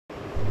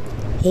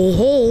Hey,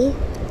 hey,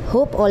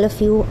 hope all of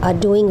you are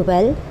doing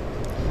well.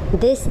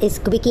 This is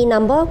Quickie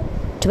number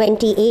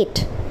 28.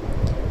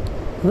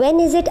 When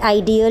is it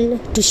ideal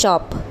to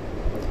shop?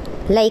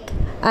 Like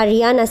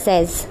Ariana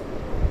says,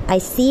 I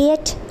see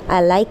it,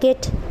 I like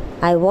it,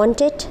 I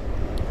want it,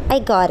 I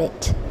got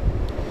it.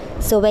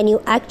 So when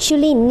you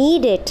actually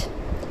need it,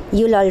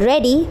 you'll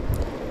already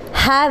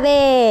have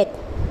it.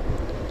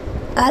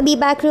 I'll be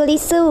back really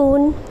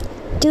soon.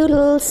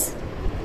 Toodles.